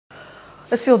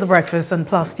It's still the breakfast on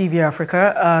Plus TV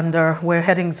Africa, and we're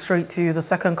heading straight to the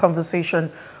second conversation,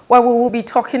 where we will be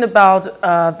talking about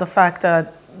the fact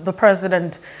that the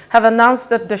president have announced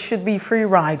that there should be free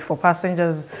ride for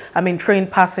passengers, train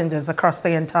passengers across the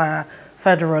entire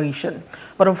federation.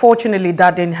 But unfortunately,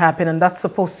 that didn't happen, and that's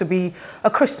supposed to be a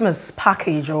Christmas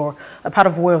package or a part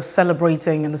of way of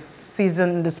celebrating in the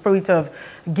season, the spirit of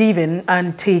giving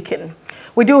and taking.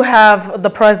 We do have the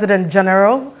President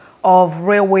General of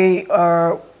Railway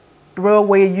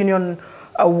Union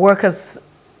Workers,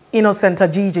 Innocent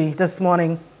Ajiji, this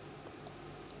morning.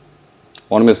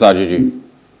 Morning, Mr. Ajiji.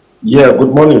 Yeah,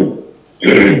 good morning.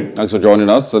 Thanks for joining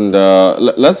us. And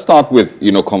let's start with,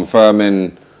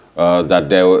 confirming that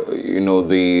there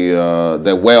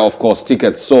were, of course,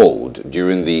 tickets sold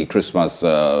during the Christmas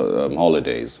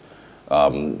holidays.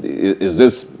 Is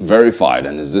this verified,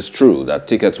 and is this true that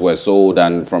tickets were sold,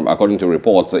 and according to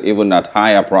reports, even at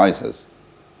higher prices?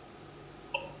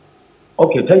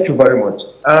 Okay, thank you very much.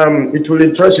 It will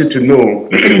interest you to know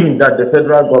that the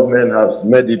federal government has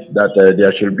made it that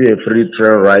there should be a free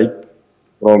train ride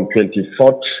from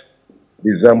 24th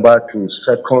December to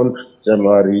 2nd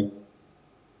January.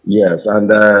 Yes,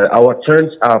 and our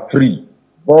trains are free,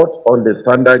 both on the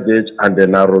standard gauge and the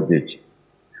narrow gauge.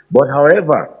 But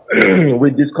however,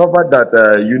 we discovered that,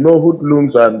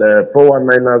 hoodlums and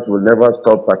 419ers will never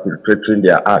stop perpetrating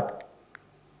their act.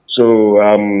 So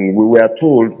we were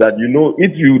told that,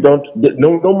 if you don't, the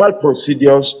normal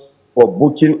procedures for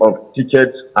booking of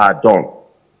tickets are done,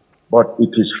 but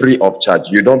it is free of charge.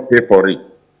 You don't pay for it.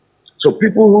 So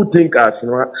people who think are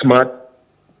smart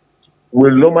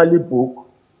will normally book,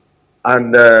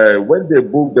 and when they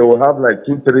book, they will have like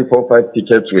 2, 3, 4, 5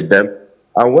 tickets with them.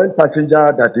 And when passenger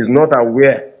that is not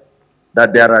aware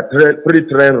that there are free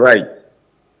train rides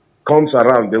comes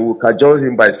around, they will cajole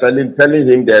him by telling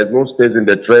him there is no space in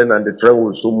the train and the train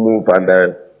will soon move, and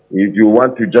if you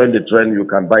want to join the train, you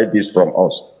can buy this from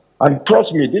us. And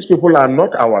trust me, these people are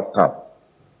not our staff.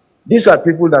 These are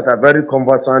people that are very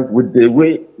conversant with the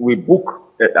way we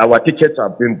book, our tickets are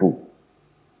being booked.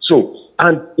 So,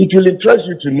 and it will interest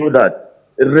you to know that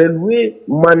railway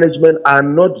management are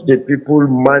not the people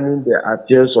manning the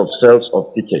affairs of sales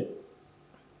of tickets.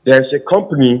 There's a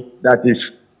company that is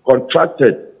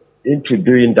contracted into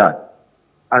doing that.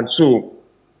 And so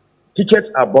tickets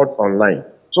are bought online.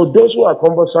 So those who are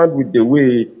conversant with the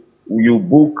way you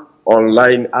book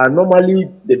online are normally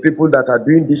the people that are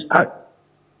doing this act.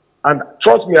 And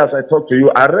trust me, as I talk to you,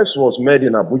 arrest was made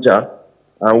in Abuja,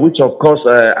 which of course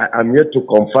I'm yet to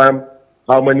confirm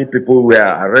how many people were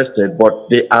arrested, but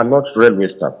they are not railway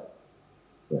staff.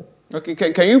 Yeah. Okay,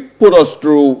 can you put us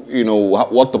through,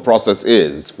 what the process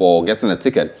is for getting a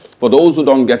ticket? For those who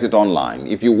don't get it online,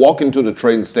 if you walk into the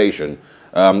train station,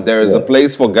 there is a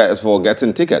place for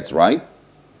getting tickets, right?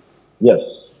 Yes.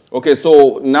 Okay,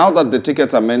 so now that the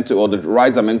tickets are meant to, or the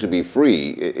rides are meant to be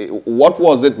free, what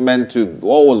was meant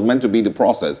to be the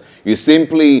process? You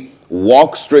simply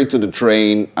walk straight to the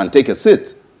train and take a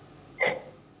seat.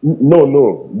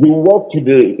 No. You walk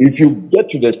if you get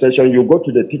to the station, you go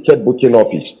to the ticket booking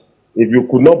office. If you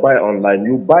could not buy online,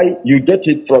 you get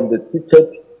it from the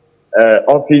ticket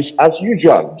office as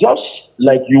usual, just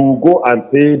like you go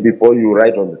and pay before you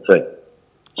ride on the train.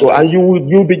 So, and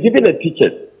you'll be given a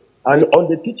ticket, and on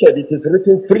the ticket it is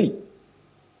written free.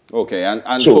 Okay,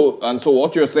 and so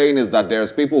what you're saying is that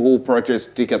there's people who purchase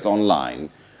tickets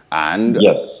online, and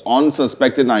yes,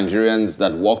 unsuspecting Nigerians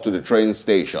that walk to the train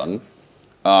station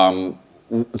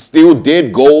still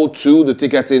did go to the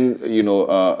ticketing,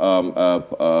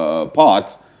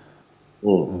 part,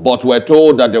 but were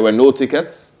told that there were no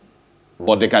tickets,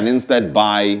 but they can instead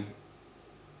buy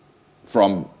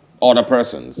from other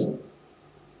persons.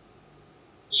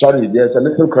 Sorry, there's a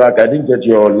little crack. I didn't get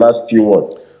your last few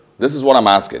words. This is what I'm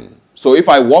asking. So if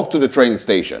I walk to the train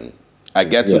station, I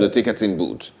get to the ticketing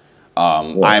booth.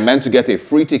 I meant to get a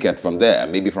free ticket from there,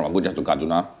 maybe from Abuja to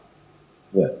Kaduna.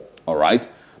 Yeah. All right.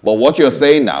 But what you're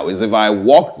saying now is if I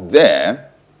walked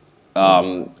there,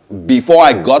 before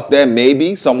I got there,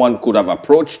 maybe someone could have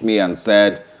approached me and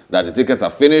said that the tickets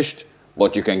are finished,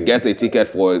 but you can get a ticket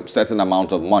for a certain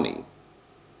amount of money.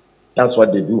 That's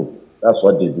what they do. That's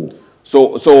what they do.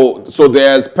 So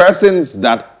there's persons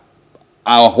that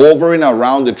are hovering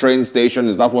around the train station,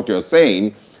 is that what you're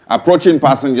saying, approaching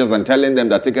passengers and telling them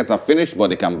that tickets are finished,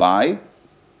 but they can buy?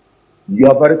 You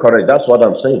are very correct. That's what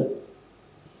I'm saying.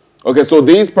 Okay, so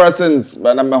these persons,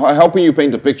 and I'm helping you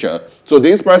paint a picture, so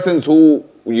these persons who,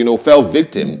 fell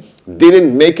victim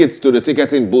didn't make it to the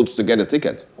ticketing booths to get a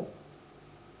ticket?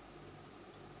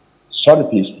 Sorry,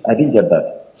 please. I didn't get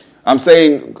that. I'm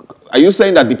saying, are you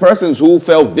saying that the persons who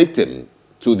fell victim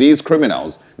to these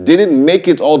criminals didn't make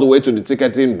it all the way to the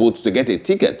ticketing booths to get a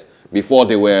ticket before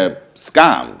they were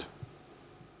scammed?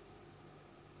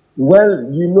 Well,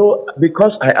 you know,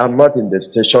 because I am not in the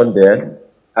station there,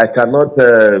 I cannot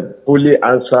fully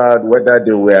answer whether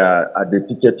they were at the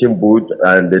ticketing booth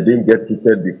and they didn't get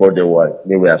ticket before they were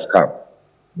scammed.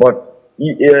 But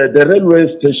the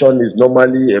railway station is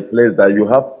normally a place that you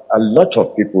have a lot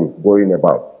of people going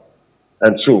about.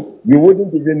 And so you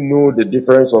wouldn't even know the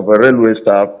difference of a railway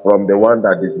staff from the one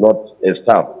that is not a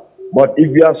staff. But if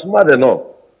you are smart enough,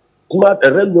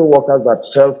 railway workers that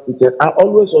sell tickets are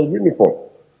always on uniform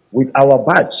with our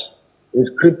badge,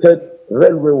 inscripted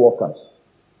railway workers.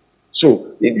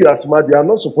 So if you are smart, you are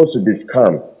not supposed to be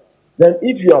scammed. Then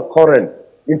if you are current,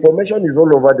 information is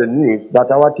all over the news that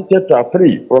our tickets are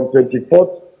free from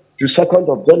 24th to 2nd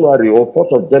of January or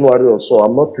 4th of January or so.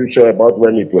 I'm not too sure about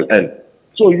when it will end.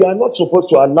 So you are not supposed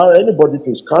to allow anybody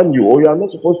to scam you, or you are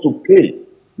not supposed to pay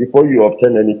before you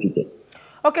obtain any ticket.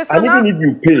 Okay, so and now, even if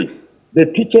you pay, the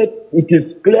ticket, it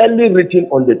is clearly written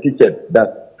on the ticket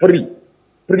that free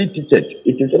ticket.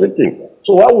 It is written.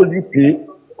 So why will you pay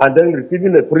and then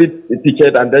receiving a free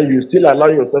ticket and then you still allow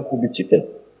yourself to be cheated?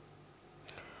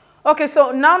 Okay,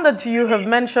 so now that you have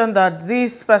mentioned that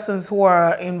these persons who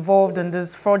are involved in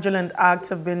this fraudulent act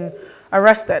have been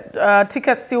arrested,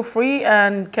 tickets still free,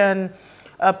 and can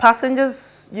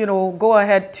passengers, you know, go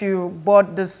ahead to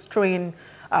board this train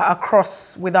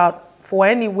across without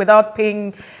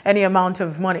paying any amount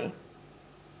of money?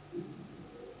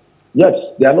 Yes,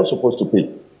 they are not supposed to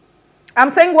pay. I'm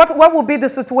saying what will be the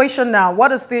situation now?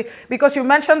 What is because you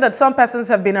mentioned that some persons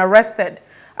have been arrested.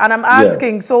 And I'm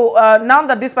asking, yeah. So now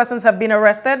that these persons have been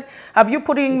arrested, have you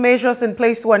put in measures in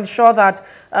place to ensure that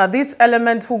these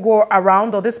elements who go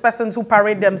around, or these persons who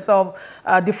parade themselves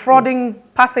defrauding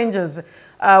passengers,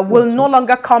 will no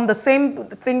longer come, the same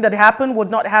thing that happened would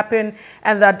not happen,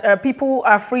 and that people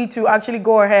are free to actually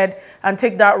go ahead and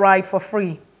take that ride for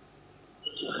free?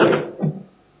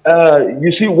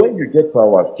 You see, when you get to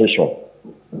our station,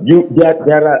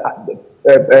 there are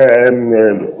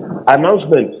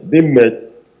announcements being made,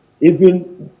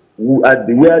 even at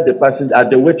where the passengers at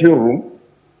the waiting room,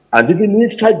 and even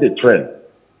inside the train.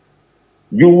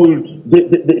 You will,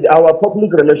 our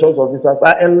public relations officers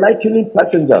are enlightening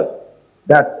passengers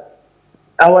that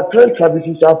our train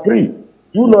services are free.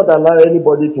 Do not allow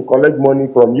anybody to collect money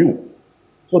from you.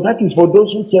 So that is for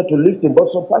those who care to listen.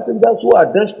 But some passengers who are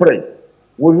desperate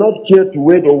will not care to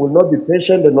wait, or will not be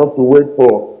patient enough to wait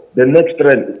for the next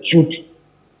train. Shoot.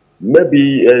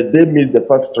 Maybe they miss the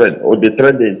first train or the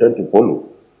train they intend to follow.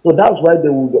 So that's why they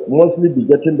will mostly be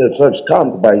getting themselves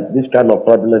scammed by this kind of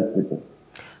fraudulent people.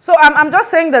 So I'm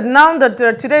just saying that now that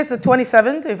today is the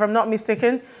 27th, if I'm not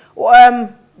mistaken,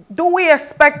 do we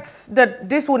expect that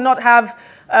this will not have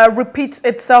repeat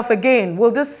itself again? Will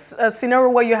this scenario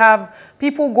where you have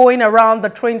people going around the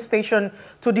train station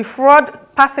to defraud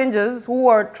passengers who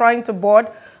are trying to board,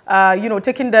 you know,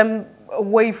 taking them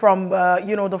away from,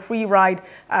 you know, the free ride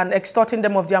and extorting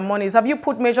them of their monies? Have you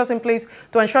put measures in place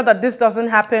to ensure that this doesn't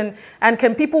happen? And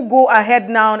can people go ahead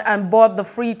now and board the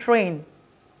free train?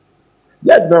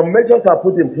 Yes, the measures are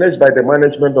put in place by the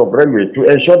management of railway to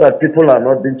ensure that people are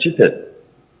not being cheated.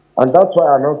 And that's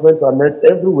why announcements are made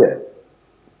everywhere.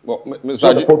 Well, Mr.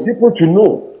 So for people to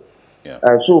know. Yeah.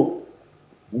 And so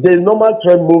the normal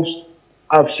train moves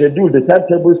as scheduled. The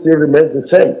timetable still remains the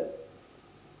same.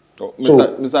 Oh,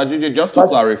 Mr. Ajiji, just to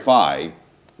clarify,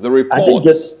 the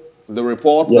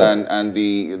reports yeah. and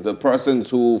the persons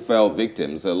who fell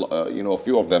victims, you know, a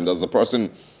few of them, there's a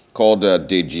person called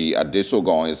Deji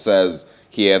Adesogon. It says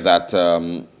here that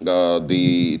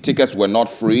the tickets were not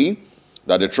free,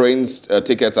 that the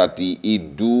tickets at the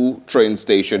Idu train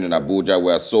station in Abuja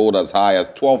were sold as high as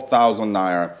 12,000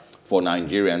 naira for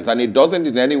Nigerians. And it doesn't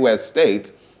in anywhere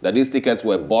state that these tickets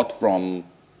were bought from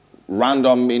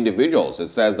random individuals. It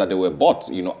says that they were bought,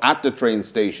 you know, at the train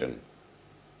station.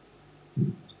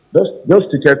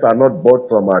 Those tickets are not bought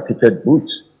from our ticket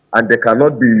booths, and they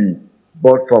cannot be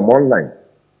bought from online.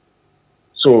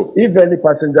 So if any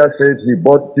passenger says he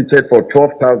bought ticket for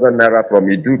 12,000 naira from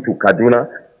Idu to Kaduna,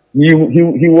 he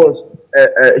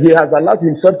has allowed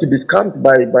himself to be scammed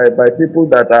by people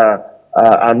that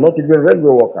are not even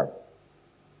railway workers,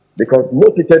 because no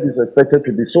ticket is expected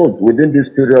to be sold within this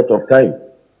period of time.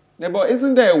 Yeah, but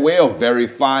isn't there a way of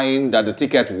verifying that the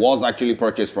ticket was actually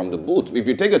purchased from the booth? If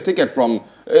you take a ticket from,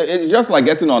 it's just like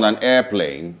getting on an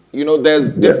airplane. You know,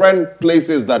 there's different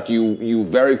places that you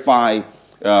verify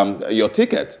your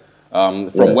ticket.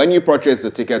 from when you purchase the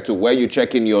ticket to where you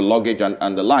check in your luggage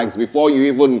and the likes, before you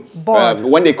even,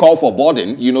 when they call for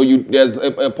boarding, you know, there's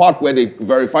a part where they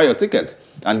verify your tickets.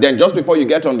 And then just before you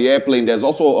get on the airplane, there's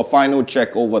also a final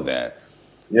check over there.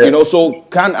 Yeah. You know, so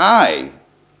can I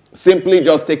simply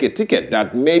just take a ticket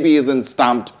that maybe isn't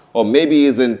stamped or maybe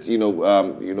isn't,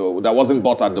 that wasn't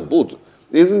bought at the booth?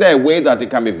 Isn't there a way that it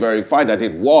can be verified that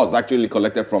it was actually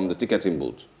collected from the ticketing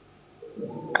booth?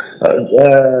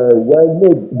 Well,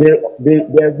 no,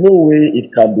 there's no way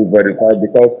it can be verified,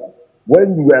 because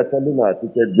when you are selling our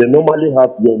ticket, they normally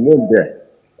have your name there.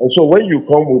 And so when you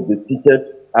come with the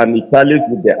ticket and it tallies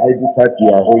with the ID card you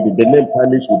are holding, the name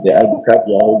tallies with the ID card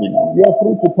you are holding, you are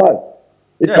free to pass.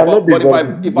 It cannot be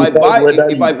verified. If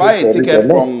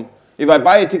I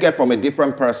buy a ticket from a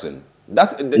different person,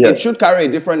 it should carry a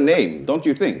different name, don't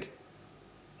you think?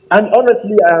 And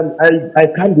honestly, I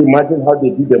can't imagine how they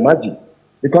do the magic,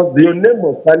 because your name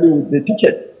was tally with the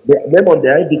ticket, the name on the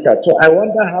ID card. So I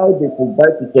wonder how they could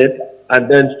buy tickets and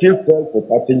then still sell for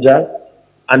passengers,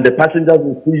 and the passengers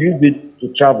will still use it to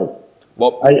travel.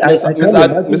 But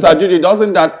Mr. Ajiji,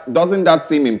 doesn't that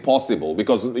seem impossible?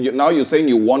 Because now you're saying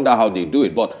you wonder how they do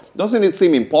it, but doesn't it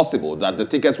seem impossible that the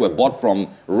tickets were bought from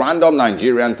random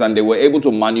Nigerians and they were able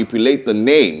to manipulate the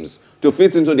names to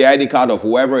fit into the ID card of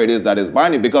whoever it is that is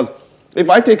buying it? Because if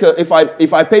I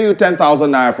pay you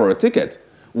 10,000 naira for a ticket,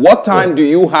 what time do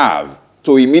you have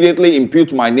to immediately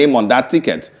impute my name on that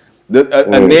ticket?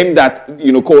 A name that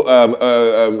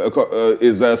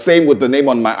is same with the name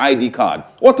on my ID card.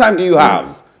 What time do you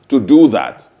have to do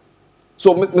that?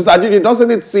 So, Mr. Ajiji, doesn't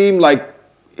it seem like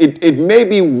it may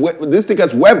be these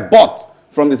tickets were bought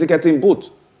from the ticketing booth?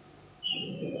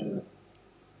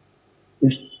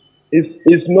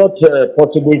 It's not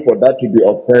possible for that to be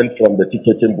obtained from the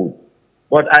ticketing booth.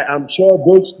 But I am sure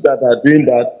those that are doing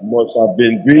that must have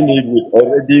been doing it with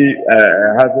already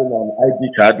having an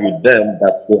ID card with them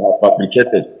that they have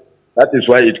fabricated. That is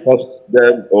why it costs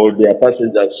them or their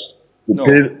passengers to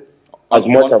pay as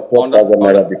much as 4,000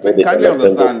 naira before they kindly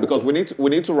understand, because we need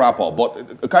to wrap up.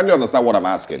 But kindly understand what I'm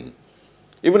asking.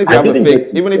 Even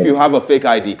if you have a fake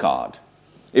ID card,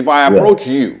 if I approach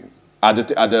you at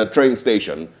the train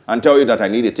station and tell you that I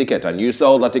need a ticket and you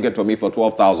sell that ticket to me for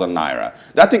 12,000 naira,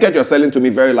 that ticket you're selling to me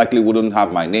very likely wouldn't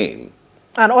have my name.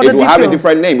 And it will have a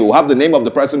different name. It will have the name of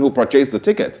the person who purchased the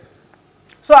ticket.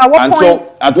 So at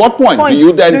what point do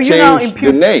you then change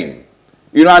the name?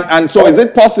 You know, and so is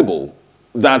it possible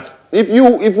that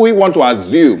if we want to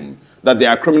assume that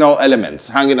there are criminal elements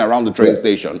hanging around the train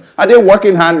station, are they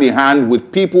working hand in hand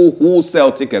with people who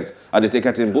sell tickets at the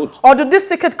ticketing booth? Or did this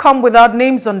ticket come without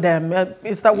names on them?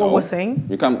 Is that what we're saying?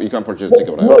 You can purchase a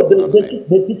ticket without name.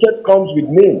 The ticket comes with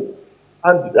names.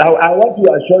 And I want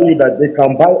to assure you that they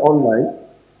can buy online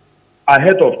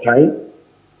ahead of time,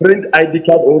 print ID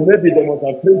card, or maybe they must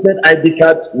have printed ID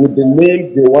cards with the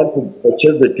name they want to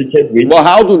purchase the ticket with. But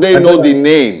how do they know the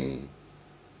name?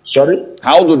 Sorry?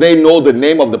 How do they know the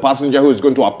name of the passenger who is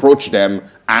going to approach them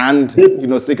and,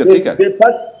 seek a ticket? You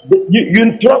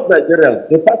trust Nigerians.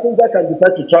 The passenger can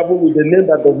decide to travel with a name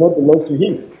that does not belong to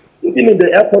him. Even in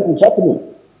the airport, it's happening.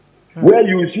 Where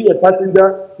you see a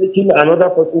passenger taking another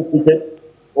person's ticket,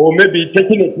 or maybe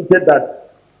taking a ticket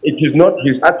that it is not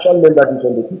his actual name that is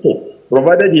on the ticket,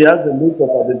 provided he has the means of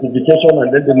identification,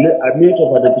 and then the means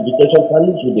of identification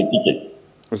tallies with the ticket.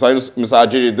 Mr.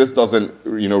 Ajiji, this doesn't,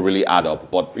 really add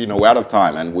up, but, we're out of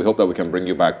time, and we hope that we can bring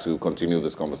you back to continue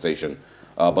this conversation.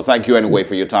 But thank you anyway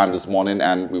for your time this morning,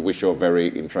 and we wish you a very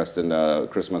interesting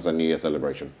Christmas and New Year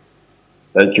celebration.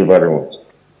 Thank you very much.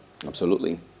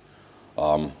 Absolutely.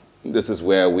 This is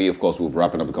where we, of course, will be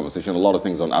wrapping up the conversation. A lot of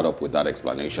things don't add up with that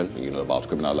explanation, about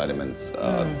criminal elements,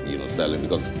 selling,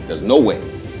 because there's no way.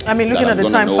 I mean, looking at the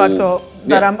time factor,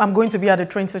 that I'm going to be at the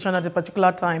train station at a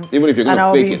particular time. Even if you're going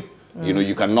to fake it.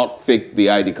 You cannot fake the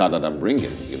ID card that I'm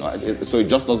bringing, so it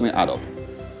just doesn't add up.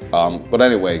 But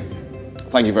anyway,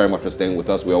 thank you very much for staying with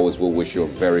us. We always will wish you a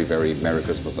very, very Merry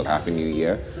Christmas and Happy New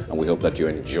Year. And we hope that you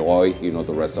enjoy,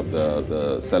 the rest of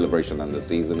the celebration and the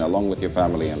season along with your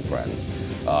family and friends.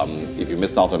 If you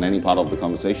missed out on any part of the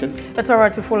conversation, it's all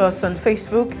right to follow us on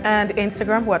Facebook and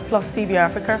Instagram. We're at Plus TV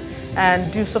Africa. And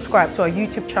do subscribe to our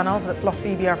YouTube channels at Plus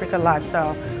TV Africa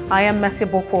Lifestyle. I am Messi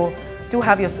Boko. Do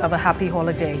have yourself a happy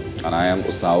holiday. And I am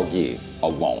Osaogi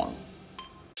Ogbawan.